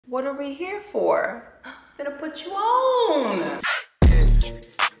What are we here for? I'm gonna put you on. Yeah,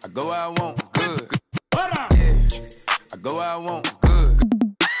 I go where I want, good. Yeah, I go where I want, good.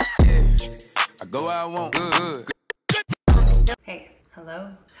 Yeah, I go where I want, good. Hey,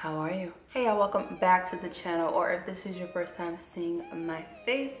 hello, how are you? Hey y'all, welcome back to the channel, or if this is your first time seeing my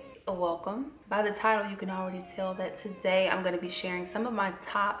face, welcome. By the title, you can already tell that today I'm gonna be sharing some of my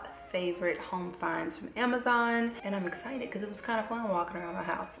top favorite home finds from Amazon, and I'm excited because it was kind of fun walking around my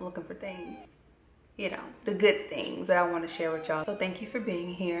house looking for things, you know, the good things that I want to share with y'all. So thank you for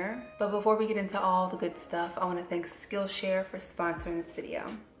being here. But before we get into all the good stuff, I want to thank Skillshare for sponsoring this video.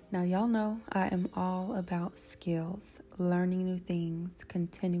 Now y'all know I am all about skills, learning new things,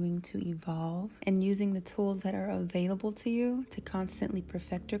 continuing to evolve, and using the tools that are available to you to constantly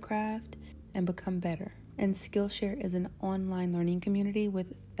perfect your craft and become better. And Skillshare is an online learning community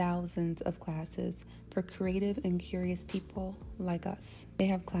with thousands of classes for creative and curious people like us. They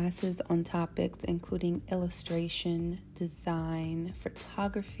have classes on topics including illustration, design,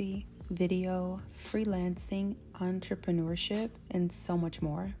 photography, video, freelancing, entrepreneurship, and so much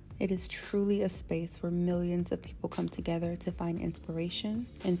more. It is truly a space where millions of people come together to find inspiration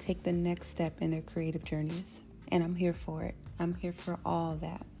and take the next step in their creative journeys. And I'm here for it. I'm here for all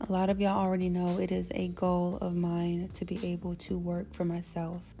that. A lot of y'all already know it is a goal of mine to be able to work for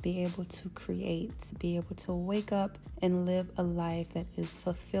myself, be able to create, be able to wake up and live a life that is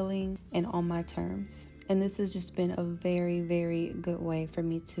fulfilling and on my terms. And this has just been a very, very good way for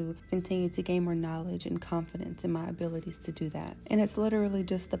me to continue to gain more knowledge and confidence in my abilities to do that. And it's literally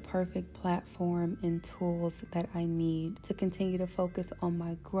just the perfect platform and tools that I need to continue to focus on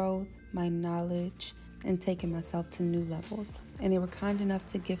my growth, my knowledge, and taking myself to new levels. And they were kind enough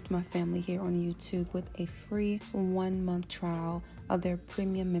to gift my family here on YouTube with a free 1-month trial of their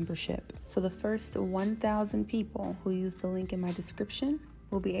premium membership. So the first 1,000 people who use the link in my description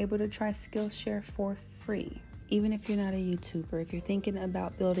will be able to try Skillshare for free. Even if you're not a YouTuber, if you're thinking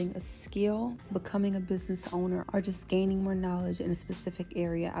about building a skill, becoming a business owner, or just gaining more knowledge in a specific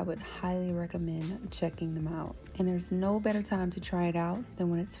area, I would highly recommend checking them out. And there's no better time to try it out than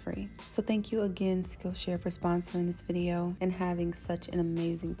when it's free. So thank you again, Skillshare, for sponsoring this video and having such an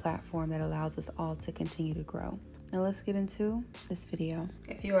amazing platform that allows us all to continue to grow. Now let's get into this video.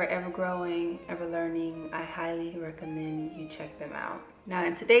 If you are ever growing, ever learning, I highly recommend you check them out. Now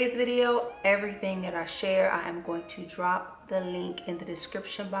in today's video, everything that I share, I am going to drop the link in the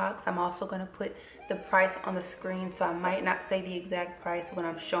description box. I'm also going to put the price on the screen, so I might not say the exact price when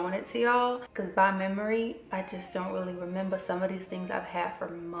I'm showing it to y'all, because by memory, I just don't really remember some of these things I've had for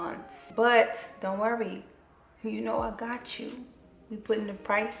months. But don't worry, you know I got you. We putting the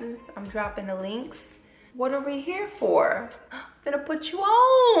prices, I'm dropping the links. What are we here for? I'm gonna put you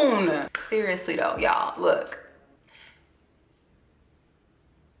on. Seriously though, y'all, look.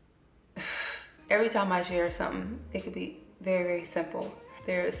 Every time I share something, it could be very, very simple.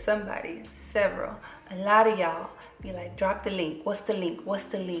 There is somebody, several, a lot of y'all be like, drop the link. What's the link? What's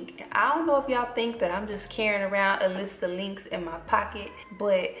the link? And I don't know if y'all think that I'm just carrying around a list of links in my pocket,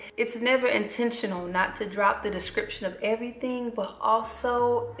 but it's never intentional not to drop the description of everything, but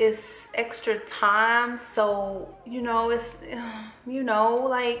also it's extra time. So, you know, it's, you know,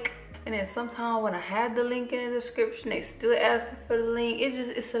 like, and then sometimes when I had the link in the description, they still ask for the link.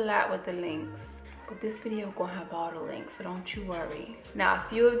 It's a lot with the links. But this video gonna have all the links, so don't you worry. Now, a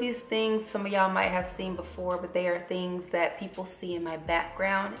few of these things, some of y'all might have seen before, but they are things that people see in my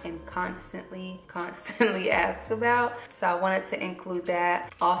background and constantly ask about. So I wanted to include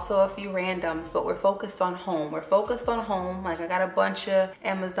that. Also a few randoms, but we're focused on home. We're focused on home. Like I got a bunch of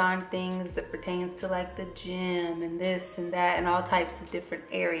Amazon things that pertains to like the gym and this and that and all types of different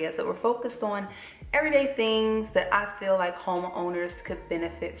areas. So we're focused on everyday things that I feel like homeowners could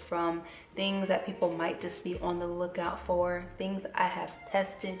benefit from, things that people might just be on the lookout for, things I have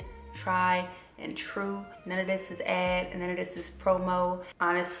tested, tried, and true. None of this is ad and none of this is promo.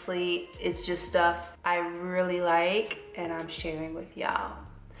 Honestly, it's just stuff I really like and I'm sharing with y'all.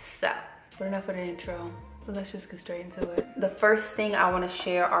 So, but enough of the intro. Let's just get straight into it. The first thing I want to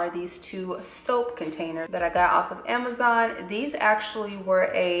share are these 2 soap containers that I got off of Amazon. These actually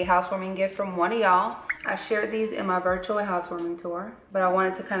were a housewarming gift from one of y'all. I shared these in my virtual housewarming tour, but I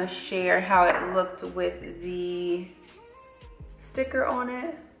wanted to kind of share how it looked with the sticker on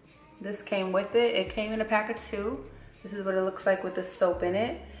it. This came with it. It came in a pack of 2. This is what it looks like with the soap in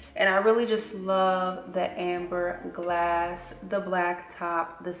it. And I really just love the amber glass, the black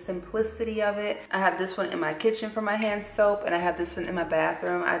top, the simplicity of it. I have this one in my kitchen for my hand soap, and I have this one in my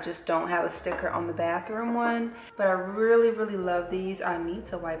bathroom. I just don't have a sticker on the bathroom one, but I really, really love these. I need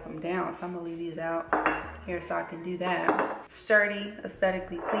to wipe them down, so I'm gonna leave these out. here so I can do that. Sturdy,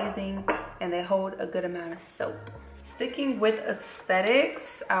 aesthetically pleasing, and they hold a good amount of soap. Sticking with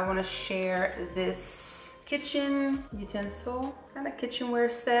aesthetics, I want to share this kitchen utensil, kind of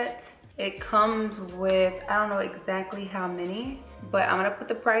kitchenware set. It comes with, I don't know exactly how many, but I'm gonna put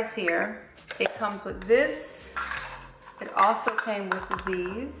the price here. It comes with this. It also came with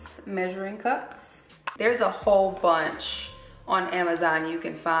these measuring cups. There's a whole bunch on Amazon you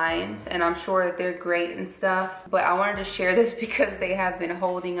can find, and I'm sure that they're great and stuff, but I wanted to share this because they have been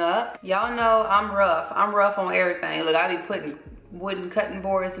holding up. Y'all know I'm rough. I'm rough on everything. Look, I be putting wooden cutting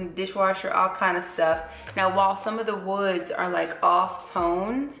boards in the dishwasher, all kind of stuff. Now, while some of the woods are like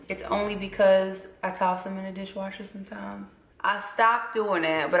off-toned, it's only because I toss them in the dishwasher sometimes. I stopped doing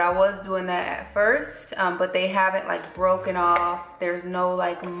that, but I was doing that at first, but they haven't like broken off. There's no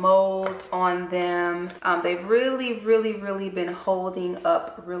like mold on them. They've really been holding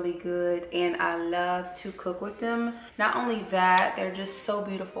up really good, and I love to cook with them. Not only that, they're just so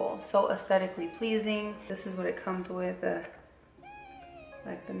beautiful, so aesthetically pleasing. This is what it comes with,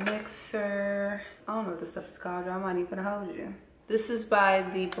 like the mixer. I don't know what this stuff is called, y'all. I'm not even gonna hold you. This is by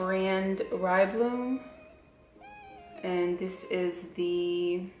the brand Rye Bloom. And this is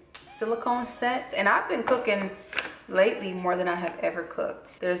the silicone set. And I've been cooking lately more than I have ever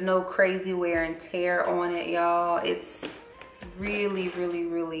cooked. There's no crazy wear and tear on it, y'all. It's really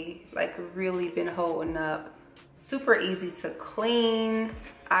been holding up. Super easy to clean.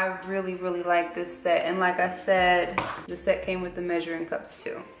 I really like this set. And like I said, the set came with the measuring cups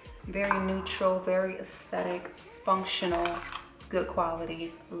too. Very neutral, very aesthetic, functional, good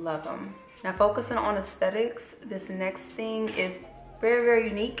quality, love them. Now, focusing on aesthetics, this next thing is very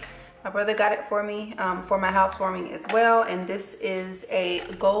unique. My brother got it for me for my housewarming as well, and this is a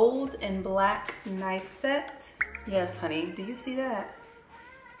gold and black knife set. Yes, honey, do you see that?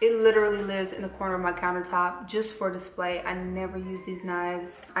 It literally lives in the corner of my countertop just for display. I never use these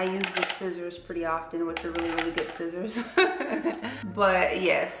knives. I use the scissors pretty often, which are really good scissors. But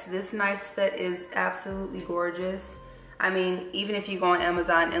yes, this knife set is absolutely gorgeous. I mean, even if you go on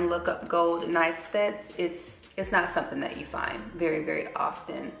Amazon and look up gold knife sets, it's not something that you find very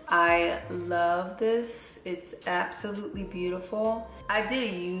often. I love this. It's absolutely beautiful. I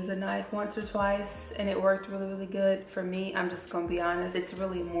did use a knife once or twice and it worked really good for me. I'm just gonna be honest. It's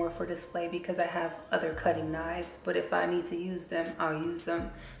really more for display because I have other cutting knives, but if I need to use them, I'll use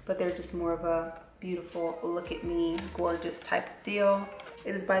them. But they're just more of a beautiful, look at me, gorgeous type of deal.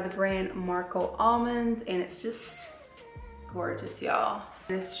 It is by the brand Marco Almond, and it's just gorgeous, y'all.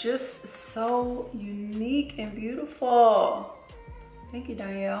 It's just so unique and beautiful. Thank you,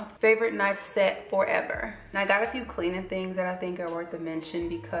 Danielle. Favorite knife set forever. Now, I got a few cleaning things that I think are worth a mention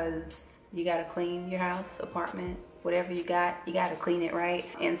because you gotta clean your house, apartment, whatever you gotta clean it right.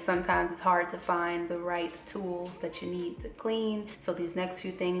 And sometimes it's hard to find the right tools that you need to clean. So these next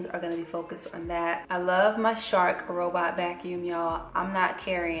few things are gonna be focused on that. I love my Shark robot vacuum, y'all. I'm not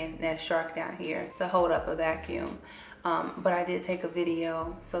carrying that Shark down here to hold up a vacuum. But I did take a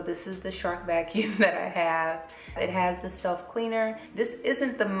video. So this is the Shark vacuum that I have. It has the self-cleaner. This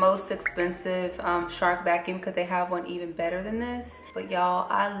isn't the most expensive Shark vacuum because they have one even better than this. But y'all,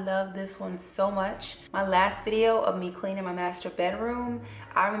 I love this one so much. My last video of me cleaning my master bedroom,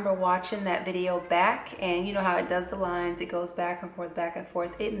 I remember watching that video back, and you know how it does the lines, it goes back and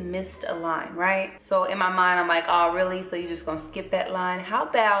forth. It missed a line, right? So in my mind, I'm like, oh really? So you're just gonna skip that line? How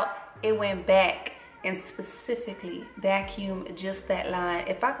about it went back and specifically vacuum just that line?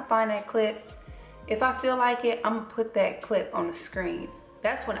 If I could find that clip, if I feel like it, I'm gonna put that clip on the screen.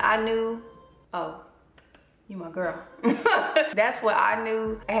 That's when I knew, oh, you my girl. That's when I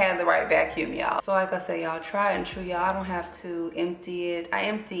knew I had the right vacuum, y'all. So like I say, y'all, try and true, y'all. I don't have to empty it. I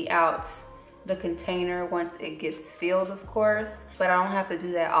empty out the container once it gets filled, of course, but I don't have to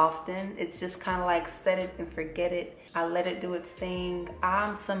do that often. It's just kind of like set it and forget it. I let it do its thing.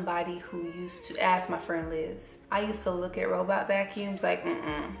 I'm somebody who used to ask my friend Liz. I used to look at robot vacuums like,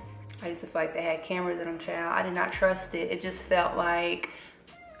 I used to feel like they had cameras in them, child. I did not trust it. It just felt like,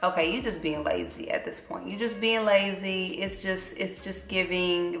 okay, you're just being lazy at this point. You're just being lazy. It's just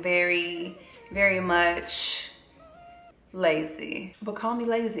giving very much lazy. But call me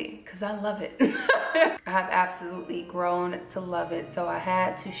lazy because I love it. I have absolutely grown to love it, so I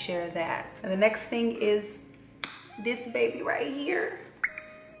had to share that. And the next thing is this baby right here.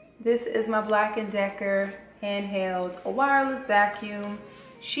 This is my Black & Decker handheld wireless vacuum.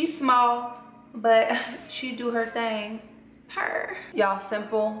 She's small, but she do her thing. Y'all,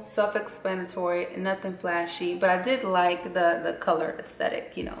 simple, self-explanatory, nothing flashy, but I did like the color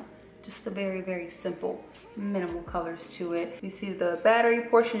aesthetic, you know, just the very simple, minimal colors to it. You see the battery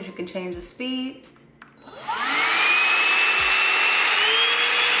portions, you can change the speed.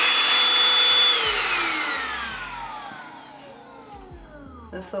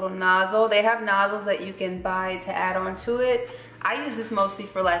 this little nozzle. They have nozzles that you can buy to add on to it. I use this mostly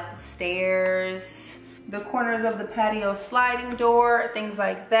for like the stairs, the corners of the patio sliding door, things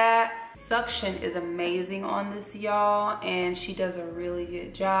like that. Suction is amazing on this, y'all, and she does a really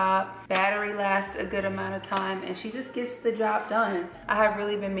good job. Battery lasts a good amount of time, and she just gets the job done. I have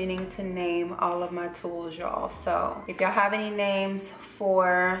really been meaning to name all of my tools, y'all. So if y'all have any names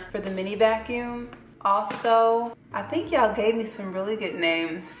for the mini vacuum, also, I think y'all gave me some really good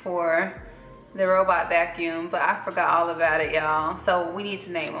names for the robot vacuum, but I forgot all about it, y'all. So we need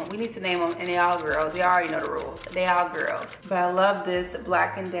to name them. We need to name them, and they all girls. You already know the rules. They all girls. But I love this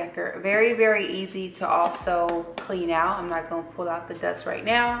Black & Decker. Very, very easy to also clean out. I'm not gonna pull out the dust right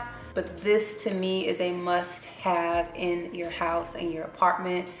now, but this to me is a must-have in your house, in your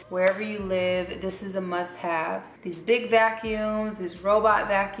apartment, wherever you live. This is a must-have. These big vacuums, these robot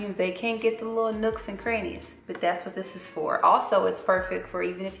vacuums, they can't get the little nooks and crannies, but that's what this is for. Also, it's perfect for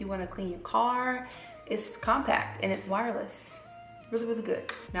even if you want to clean your car. It's compact and it's wireless. Really, really good.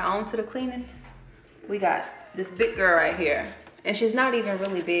 Now on to the cleaning. We got this big girl right here, and she's not even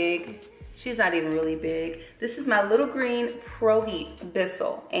really big. She's not even really big. This is my little green Pro Heat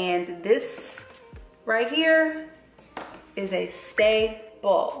Bissell, and this right here is a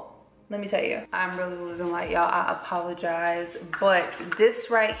staple. Let me tell you, I'm really losing light, y'all. I apologize, but this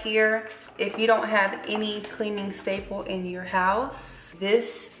right here, if you don't have any cleaning staple in your house,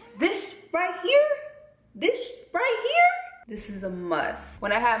 this right here, this is a must.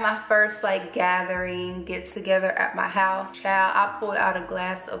 When I had my first like gathering, get together at my house, child, I pulled out a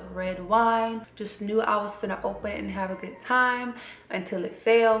glass of red wine. Just knew I was gonna open it and have a good time until it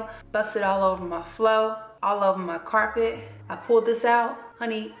fell. Busted all over my floor, all over my carpet. I pulled this out.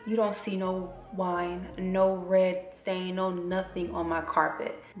 Honey, you don't see no wine, no red stain, no nothing on my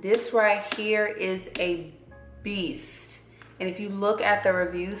carpet. This right here is a beast. And if you look at the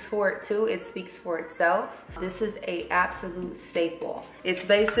reviews for it too, it speaks for itself. This is a absolute staple. It's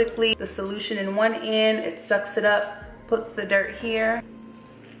basically the solution in one end, it sucks it up, puts the dirt here.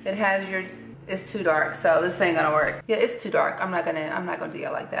 It has your, it's too dark, so this ain't gonna work. Yeah, it's too dark. I'm not gonna do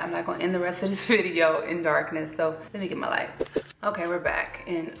it like that. I'm not gonna end the rest of this video in darkness, so let me get my lights. Okay, we're back,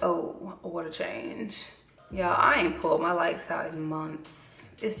 and oh, what a change. Y'all, I ain't pulled my lights out in months.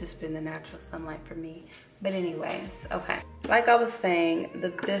 It's just been the natural sunlight for me. But anyways, okay. Like I was saying, the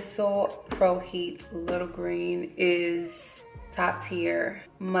Bissell Pro Heat Little Green is top tier,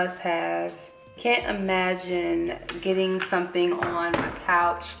 must have. Can't imagine getting something on my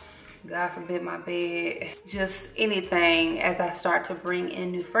couch, God forbid my bed, just anything as I start to bring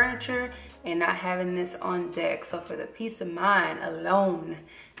in new furniture and not having this on deck. So for the peace of mind alone,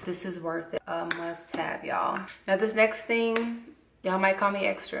 this is worth it. A must have, y'all. Now this next thing, y'all might call me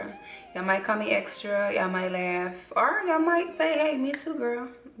extra. Y'all might call me extra, y'all might laugh, or y'all might say, hey, me too, girl.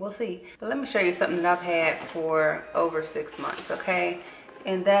 We'll see. But let me show you something that I've had for over 6 months, okay?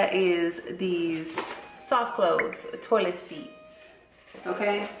 And that is these soft close toilet seats,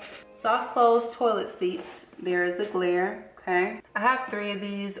 okay? Soft close toilet seats. There is a glare, okay? I have 3 of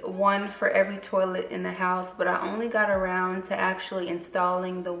these, one for every toilet in the house, but I only got around to actually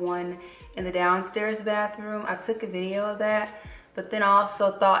installing the one in the downstairs bathroom. I took a video of that. But then I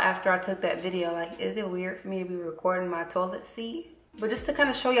also thought after I took that video, like, is it weird for me to be recording my toilet seat? But just to kind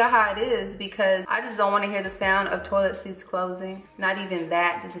of show y'all how it is, because I just don't want to hear the sound of toilet seats closing. Not even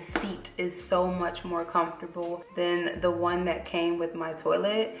that, the seat is so much more comfortable than the one that came with my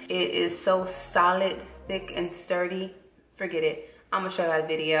toilet. It is so solid, thick, and sturdy. Forget it. I'm gonna show y'all a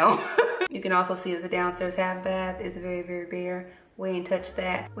video. You can also see that the downstairs half bath is very, very bare. We ain't touched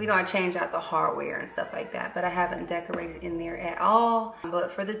that. We don't change out the hardware and stuff like that, but I haven't decorated in there at all.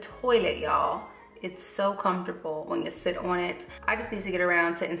 But for the toilet, y'all, it's so comfortable when you sit on it. I just need to get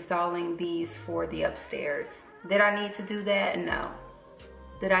around to installing these for the upstairs. Did I need to do that? No.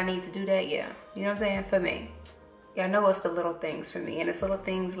 Did I need to do that? Yeah. You know what I'm saying? For me. Y'all know it's the little things for me, and it's little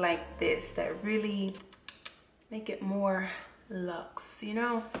things like this that really make it more luxe, you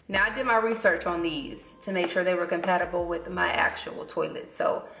know? Now I did my research on these to make sure they were compatible with my actual toilet.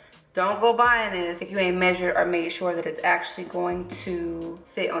 So don't go buying this if you ain't measured or made sure that it's actually going to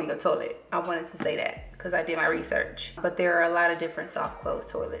fit on your toilet. I wanted to say that because I did my research. But there are a lot of different soft close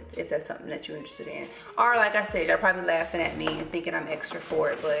toilets if that's something that you're interested in. Or like I said, you're probably laughing at me and thinking I'm extra for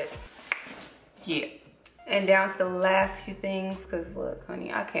it, but yeah. And down to the last few things, because look,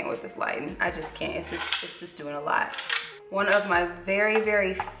 honey, I can't with this lighting. I just can't. It's just doing a lot. One of my very,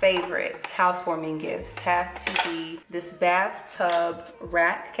 very favorite housewarming gifts has to be this bathtub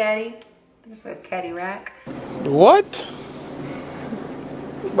rack caddy. It's a caddy rack. What?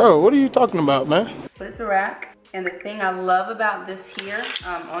 Bro, what are you talking about, man? But it's a rack. And the thing I love about this here,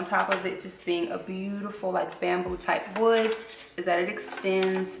 on top of it just being a beautiful like bamboo type wood, is that it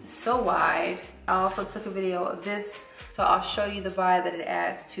extends so wide. I also took a video of this, so I'll show you the vibe that it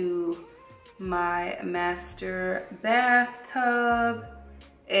adds to my master bathtub.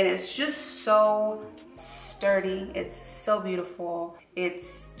 And it's just so sturdy. It's so beautiful.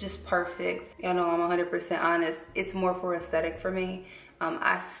 It's just perfect. Y'all know I'm 100% honest. It's more for aesthetic for me.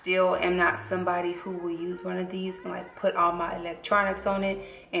 I still am not somebody who will use one of these and like put all my electronics on it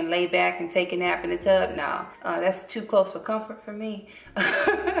and lay back and take a nap in the tub. No, that's too close for comfort for me. But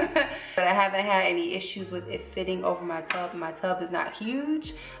I haven't had any issues with it fitting over my tub. My tub is not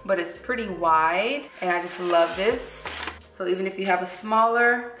huge, but it's pretty wide, and I just love this. So even if you have a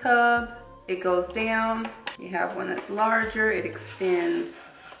smaller tub, it goes down. You have one that's larger, it extends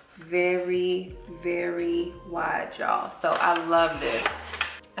very, very wide, y'all. So I love this.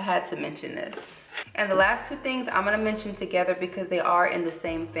 I had to mention this. And the last two things I'm gonna mention together because they are in the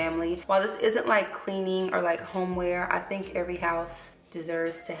same family. While this isn't like cleaning or like homeware, I think every house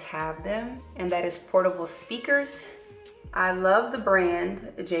deserves to have them, and that is portable speakers. I love the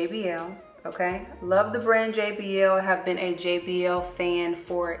brand JBL. Okay, love the brand JBL. Have been a JBL fan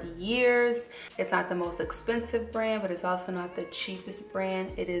for years. It's not the most expensive brand, but it's also not the cheapest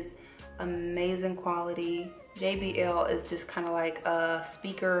brand. It is amazing quality. JBL is just kind of like a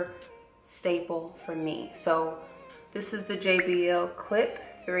speaker staple for me. So this is the JBL Clip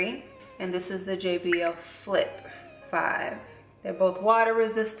 3, and this is the JBL Flip 5. They're both water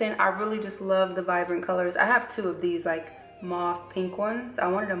resistant. I really just love the vibrant colors. I have two of these, like mauve pink ones. I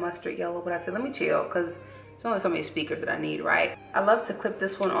wanted a mustard yellow, but I said let me chill because there's only so many speakers that I need, right? I love to clip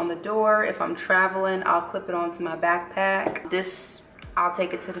this one on the door. If I'm traveling, I'll clip it onto my backpack. This, I'll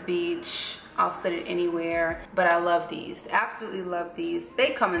take it to the beach. I'll set it anywhere, but I love these. Absolutely love these.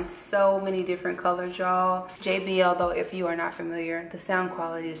 They come in so many different colors, y'all. JBL though, if you are not familiar, the sound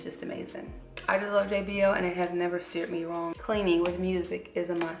quality is just amazing. I just love JBL and it has never steered me wrong. Cleaning with music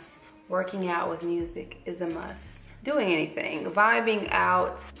is a must. Working out with music is a must. Doing anything, vibing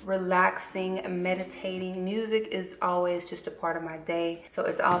out, relaxing, meditating. Music is always just a part of my day. So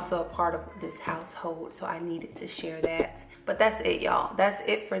it's also a part of this household. So I needed to share that. But that's it, y'all. That's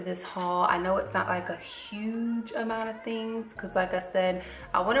it for this haul. I know it's not like a huge amount of things because like I said,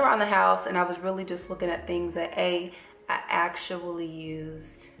 I went around the house and I was really just looking at things that I actually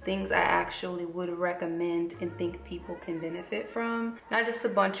used, things I actually would recommend and think people can benefit from, not just a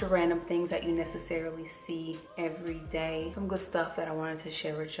bunch of random things that you necessarily see every day. Some good stuff that I wanted to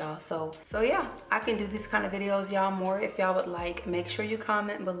share with y'all. So yeah, I can do these kind of videos, y'all, more if y'all would like. Make sure you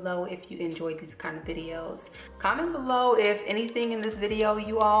comment below if you enjoy these kind of videos. Comment below if anything in this video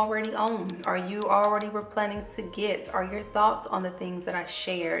you already own or you already were planning to get, or your thoughts on the things that I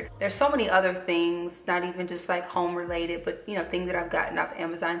shared. There's so many other things, not even just like home related, but you know, things that I've gotten off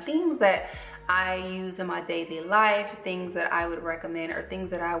Amazon, things that I use in my daily life, things that I would recommend, or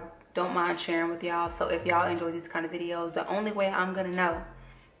things that I don't mind sharing with y'all. So if y'all enjoy these kind of videos, the only way I'm gonna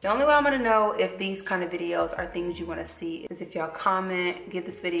know if these kind of videos are things you want to see is if y'all comment, give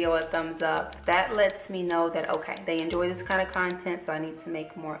this video a thumbs up. That lets me know that, okay, they enjoy this kind of content, so I need to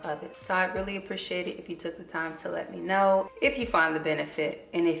make more of it. So I'd really appreciate it if you took the time to let me know if you find the benefit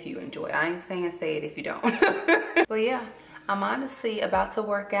and if you enjoy it. I ain't saying say it if you don't. But yeah, I'm honestly about to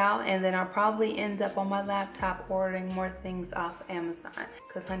work out, and then I'll probably end up on my laptop ordering more things off Amazon.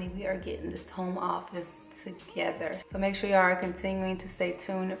 Because honey, we are getting this home office together. So make sure y'all are continuing to stay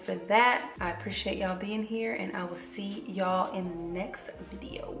tuned for that. I appreciate y'all being here, and I will see y'all in the next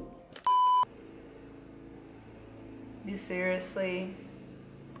video. You seriously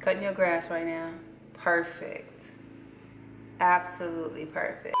cutting your grass right now? Perfect. Absolutely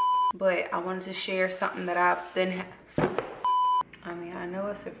perfect. But I wanted to share something that I've been I mean, I know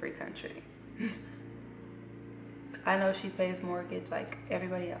it's a free country. I know she pays mortgage like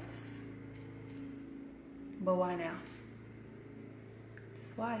everybody else. But why now?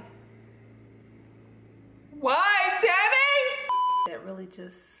 Just why? Why, Debbie? That really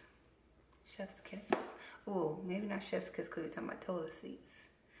just chef's kiss. Ooh, maybe not chef's kiss because we're talking about toilet seats.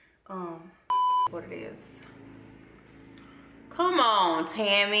 What it is. Come on,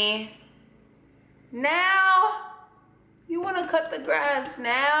 Tammy. Now? You want to cut the grass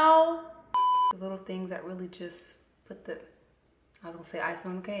now? The little things that really just put the, I was going to say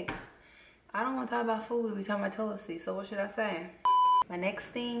icing on the cake. I don't want to talk about food. We talking about toilet seats. So what should I say? My next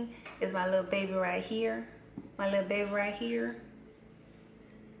thing is my little baby right here. My little baby right here.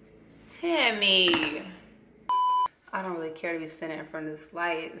 Tammy. I don't really care to be standing in front of this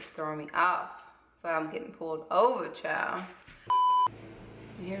light. It's throwing me off. But I'm getting pulled over, child.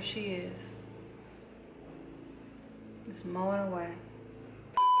 And here she is. Just mowing away.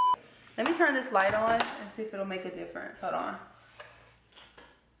 Let me turn this light on and see if it'll make a difference. Hold on.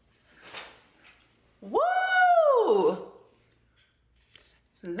 Woo!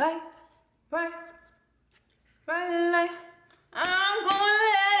 Light, bright, bright light. I'm gonna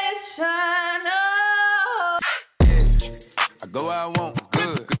let it shine up. Yeah, I go where I want,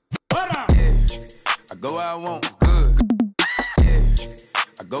 good. Yeah, I go where I want, good. Yeah,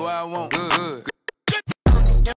 I go where I want, good.